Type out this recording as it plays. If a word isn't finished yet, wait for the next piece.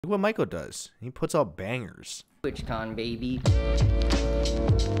Look what Michael does. He puts out bangers. TwitchCon, baby.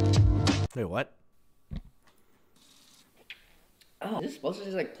 Wait, what? Oh, is this supposed to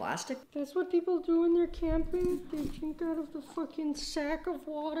taste like plastic? That's what people do when they're camping. They drink out of the fucking sack of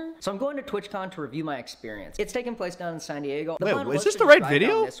water. So I'm going to TwitchCon to review my experience. It's taking place down in San Diego. Wait, is this the right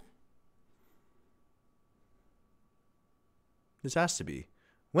video? This has to be.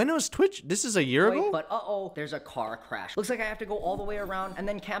 When was Twitch? This is a year ago? But uh-oh, there's a car crash. Looks like I have to go all the way around and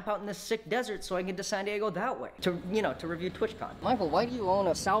then camp out in this sick desert so I can get to San Diego that way. To, you know, to review TwitchCon. Michael, why do you own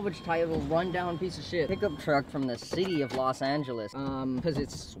a salvage title rundown piece of shit pickup truck from the city of Los Angeles? Because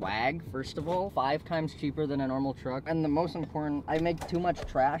it's swag, first of all. 5 times cheaper than a normal truck. And the most important, I make too much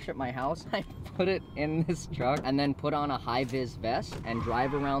trash at my house. I put it in this truck and then put on a high-vis vest and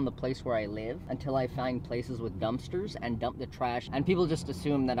drive around the place where I live until I find places with dumpsters and dump the trash. And people just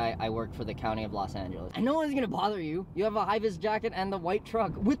assume that I work for the county of Los Angeles. And no one's gonna bother you. You have a high-vis jacket and the white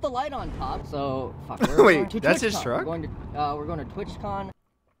truck with the light on top. So, fuck. Wait, that's his truck? We're going to TwitchCon.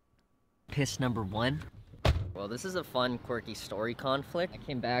 Piss number 1. Well, this is a fun, quirky story conflict. I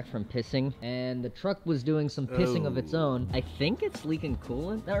came back from pissing, and the truck was doing some pissing of its own. I think it's leaking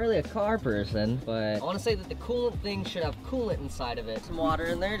coolant. Not really a car person, but I want to say that the coolant thing should have coolant inside of it. Some water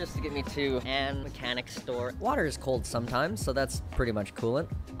in there just to get me to an mechanic store. Water is cold sometimes, so that's pretty much coolant.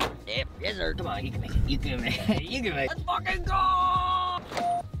 Yep, yes sir. Come on, you can make it. You can make it. You can make it. Let's fucking go!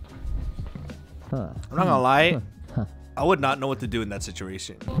 I'm not gonna lie. I would not know what to do in that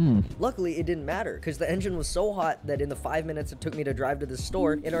situation. Luckily, it didn't matter because the engine was so hot that in the 5 minutes it took me to drive to the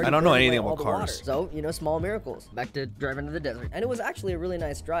store, it already I don't know burned anything away all about the cars. water. So, you know, small miracles. Back to driving to the desert. And it was actually a really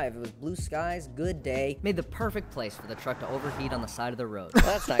nice drive. It was blue skies, good day. Made the perfect place for the truck to overheat on the side of the road. Well,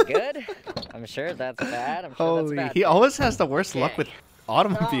 that's not good. I'm sure that's bad. I'm sure that's bad. He always has the worst luck with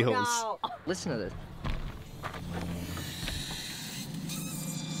automobiles. Oh, no. Listen to this.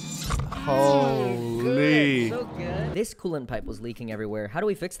 Holy. So good. This coolant pipe was leaking everywhere. How do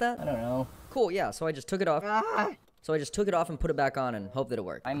we fix that? I don't know. Cool, yeah, so I just took it off. So I just took it off and put it back on and hope that it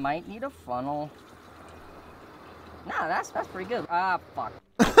worked. I might need a funnel. Nah, that's pretty good. Ah, fuck.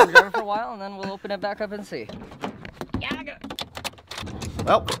 We'll drive it for a while and then we'll open it back up and see. Yeah,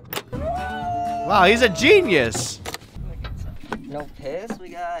 Well. Wow, he's a genius. No piss, we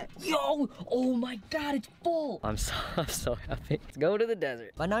got... Yo! Oh my god, it's full! I'm so happy. Let's go to the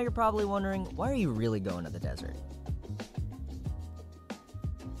desert. By now you're probably wondering, why are you really going to the desert?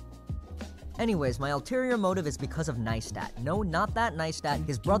 Anyways, my ulterior motive is because of Neistat. No, not that Neistat,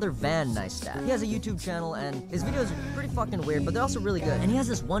 his brother Van Neistat. He has a YouTube channel, and his videos are pretty fucking weird, but they're also really good. And he has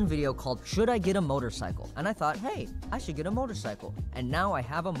this one video called, Should I Get a Motorcycle? And I thought, hey, I should get a motorcycle. And now I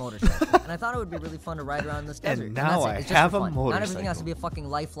have a motorcycle. And I thought it would be really fun to ride around this desert. And now I have a motorcycle. Not everything has to be a fucking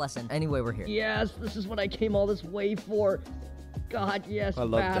life lesson. Anyway, we're here. Yes, this is what I came all this way for. God, yes, I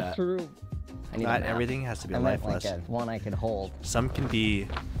love bathroom. that. Not everything has to be a life lesson. One I can hold. Some can be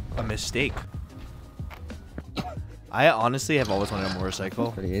a mistake. I honestly have always wanted a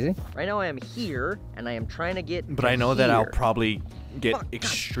motorcycle. Pretty easy. Right now I am here, and I am trying to get But I know that I'll probably get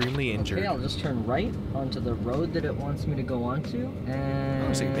extremely injured. Okay, I'll just turn right onto the road that it wants me to go onto, and...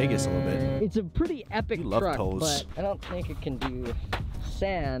 It's like Vegas a little bit. It's a pretty epic truck, but I don't think it can do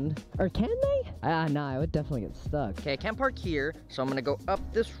sand. Or can they? No, I would definitely get stuck. Okay, I can't park here, so I'm gonna go up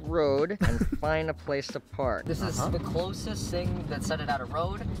this road and find a place to park. This is the closest thing that set it out a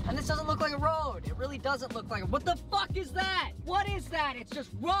road, and this doesn't look like a road. It really doesn't look like a... What the fuck is that? What is that? It's just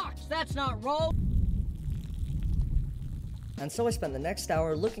rocks. That's not road. And so I spent the next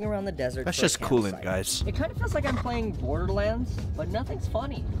hour looking around the desert. That's just coolant, guys. It kind of feels like I'm playing Borderlands, but nothing's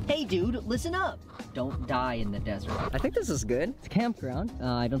funny. Hey dude, listen up. Don't die in the desert. I think this is good. It's a campground.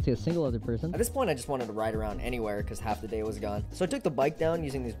 I don't see a single other person. At this point, I just wanted to ride around anywhere because half the day was gone. So I took the bike down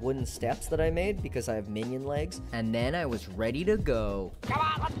using these wooden steps that I made because I have minion legs. And then I was ready to go. Come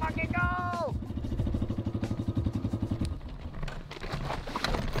on, let's fucking go!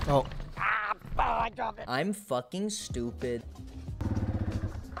 Oh. I dropped it. I'm fucking stupid.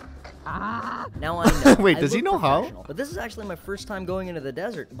 Now I know. Wait, does he know how? But this is actually my first time going into the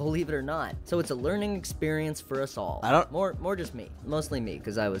desert, believe it or not. So it's a learning experience for us all. I don't... More just me. Mostly me,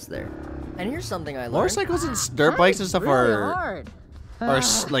 because I was there. And here's something I learned. Motorcycles and dirt bikes and stuff are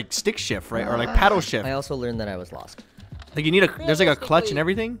like stick shift, right? Or like paddle shift. I also learned that I was lost. Like you need a... There's like a clutch and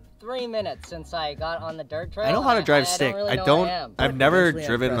everything? 3 minutes since I got on the dirt trail. I know how to drive stick. I've never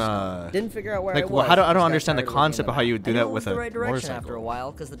driven Didn't figure out where like, I was. I don't understand the concept of how you would do that with a motorcycle. After a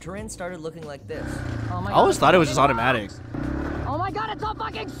while, because the terrain started looking like this. I always thought it was just automatic. Oh my god, it's all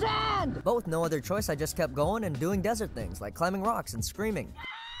fucking sand! But with no other choice, I just kept going and doing desert things, like climbing rocks and screaming.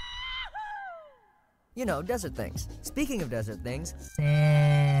 You know, desert things. Speaking of desert things,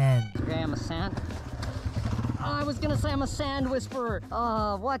 sand. Okay, I'm a sand. Oh, I was gonna say I'm a sand whisperer.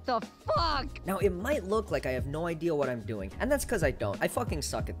 Oh, what the fuck? Now, it might look like I have no idea what I'm doing, and that's because I don't. I fucking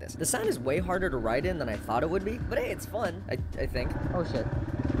suck at this. The sand is way harder to ride in than I thought it would be, but hey, it's fun, I think. Oh, shit.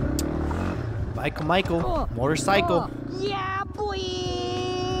 Michael, motorcycle. Yeah, boy!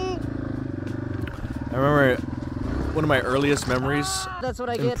 I remember one of my earliest memories That's what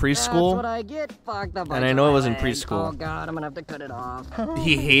I in get. preschool. That's what I get. Fuck the And I know it was in preschool. Oh god, I'm gonna have to cut it off.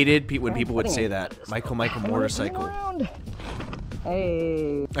 He hated when people would say that. Michael motorcycle.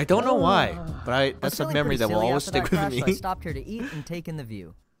 Hey. I don't know why, but that's a memory that will always stick with me. So I stopped here to eat and take in the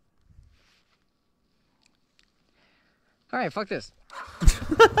view. Alright, fuck this.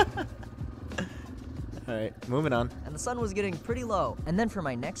 Alright, moving on. And the sun was getting pretty low. And then for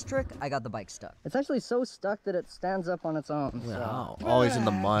my next trick, I got the bike stuck. It's actually so stuck that it stands up on its own. Wow, always in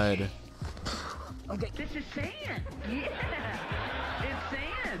the mud. Okay. This is sand. Yeah. It's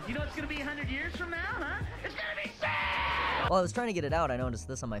sand. You know it's gonna be 100 years from now, huh? It's gonna be sand! While I was trying to get it out, I noticed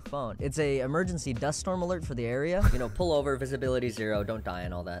this on my phone. It's a emergency dust storm alert for the area. You know, pull over, visibility 0, don't die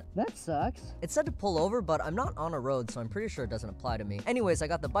and all that. That sucks. It said to pull over, but I'm not on a road, so I'm pretty sure it doesn't apply to me. Anyways, I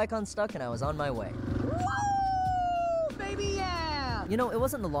got the bike unstuck and I was on my way. Woo! Baby, yeah! You know, it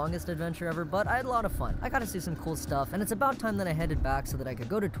wasn't the longest adventure ever, but I had a lot of fun. I got to see some cool stuff, and it's about time that I headed back so that I could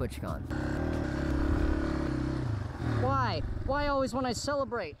go to TwitchCon. Why? Why always when I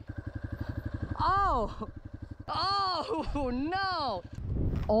celebrate? Oh! Oh, no!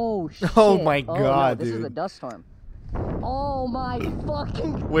 Oh, shit. Oh my god, no, this dude. is a dust storm. Oh my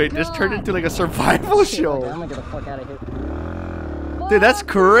fucking Wait, god. this turned into like a survival show. Okay, I'm gonna get the fuck out of here. Dude, that's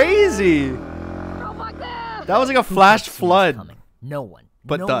crazy. Oh, fuck that! That was like a flash flood. No one.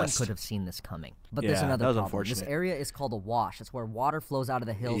 But no dust. one could have seen this coming. But Yeah, there's another that was problem. unfortunate. This area is called a wash. It's where water flows out of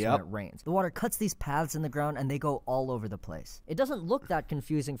the hills when it rains. The water cuts these paths in the ground and they go all over the place. It doesn't look that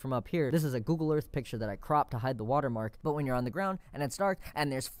confusing from up here. This is a Google Earth picture that I cropped to hide the watermark. But when you're on the ground and it's dark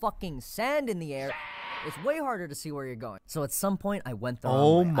and there's fucking sand in the air, it's way harder to see where you're going. So at some point, I went the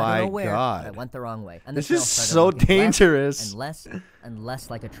wrong way. I don't know where, God. but I went the wrong way. And This the is trail started so looking dangerous. less and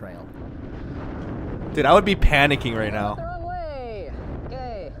less like a trail. Dude, I would be panicking right The now. wrong way.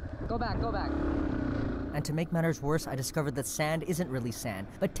 Okay, go back. And to make matters worse, I discovered that sand isn't really sand,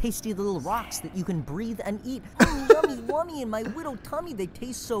 but tasty little rocks that you can breathe and eat. Yummy, wummy in my little tummy, they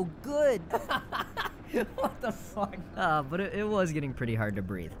taste so good. What the fuck? But it was getting pretty hard to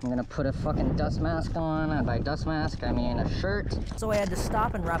breathe. I'm gonna put a fucking dust mask on, and by dust mask, I mean a shirt. So I had to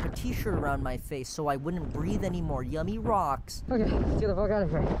stop and wrap a t-shirt around my face so I wouldn't breathe any more yummy rocks. Okay, let's get the fuck out of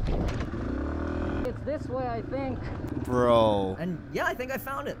here. It's this way, I think. Bro. And yeah, I think I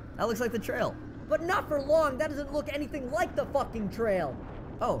found it. That looks like the trail. But not for long. That doesn't look anything like the fucking trail.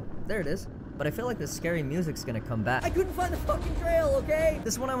 Oh, there it is. But I feel like this scary music's gonna come back. I couldn't find the fucking trail, okay?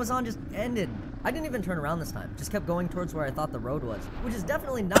 This one I was on just ended. I didn't even turn around this time. Just kept going towards where I thought the road was. Which is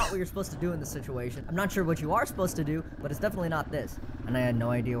definitely not what you're supposed to do in this situation. I'm not sure what you are supposed to do, but it's definitely not this. And I had no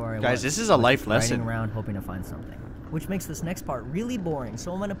idea where I was. Guys, this is a life lesson. Riding around hoping to find something. Which makes this next part really boring,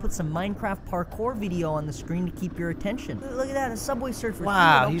 so I'm gonna put some Minecraft parkour video on the screen to keep your attention. Look at that, a Subway Surfer.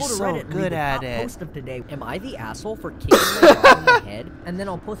 Wow, I'll he's go to so Reddit and good read the at top it. post of today. Am I the asshole for kicking my dog in the head? And then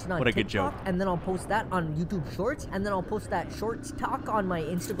I'll post it on What a good TikTok, joke. and then I'll post that on YouTube Shorts, and then I'll post that Shorts talk on my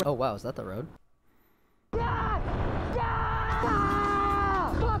Instagram. Oh wow, is that the road? Fuck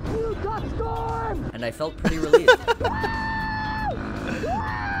you, dust storm! And I felt pretty relieved.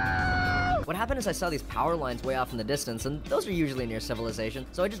 What happened is I saw these power lines way off in the distance, and those are usually near civilization,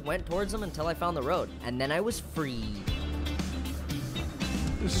 so I just went towards them until I found the road, and then I was free.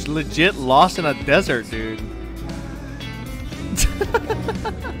 This is legit lost in a desert, dude.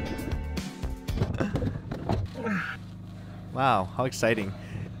 Wow, how exciting.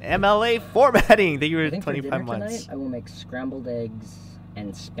 MLA formatting. Thank you for 25 months. I will make scrambled eggs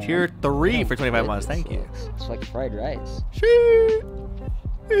and spam. Tier 3 for 25 months. Thank you. It's like fried rice. Sheet.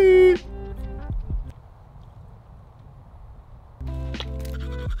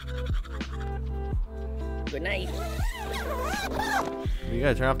 Good night. You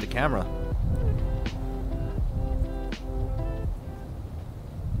gotta turn off the camera.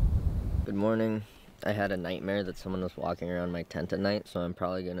 Good morning. I had a nightmare that someone was walking around my tent at night, so I'm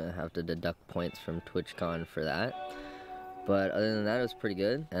probably gonna have to deduct points from TwitchCon for that. But other than that, it was pretty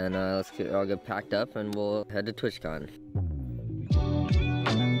good. And I'll get packed up and we'll head to TwitchCon.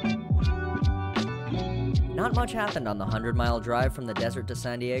 Not much happened on the 100-mile drive from the desert to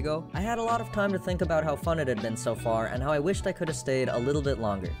San Diego. I had a lot of time to think about how fun it had been so far and how I wished I could have stayed a little bit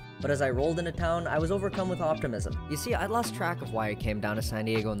longer. But as I rolled into town, I was overcome with optimism. You see, I'd lost track of why I came down to San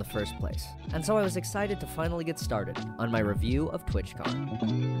Diego in the first place. And so I was excited to finally get started on my review of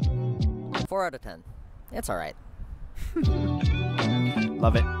TwitchCon. 4 out of 10. It's alright.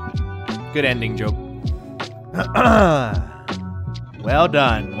 Love it. Good ending joke. Well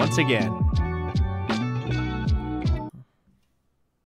done, once again.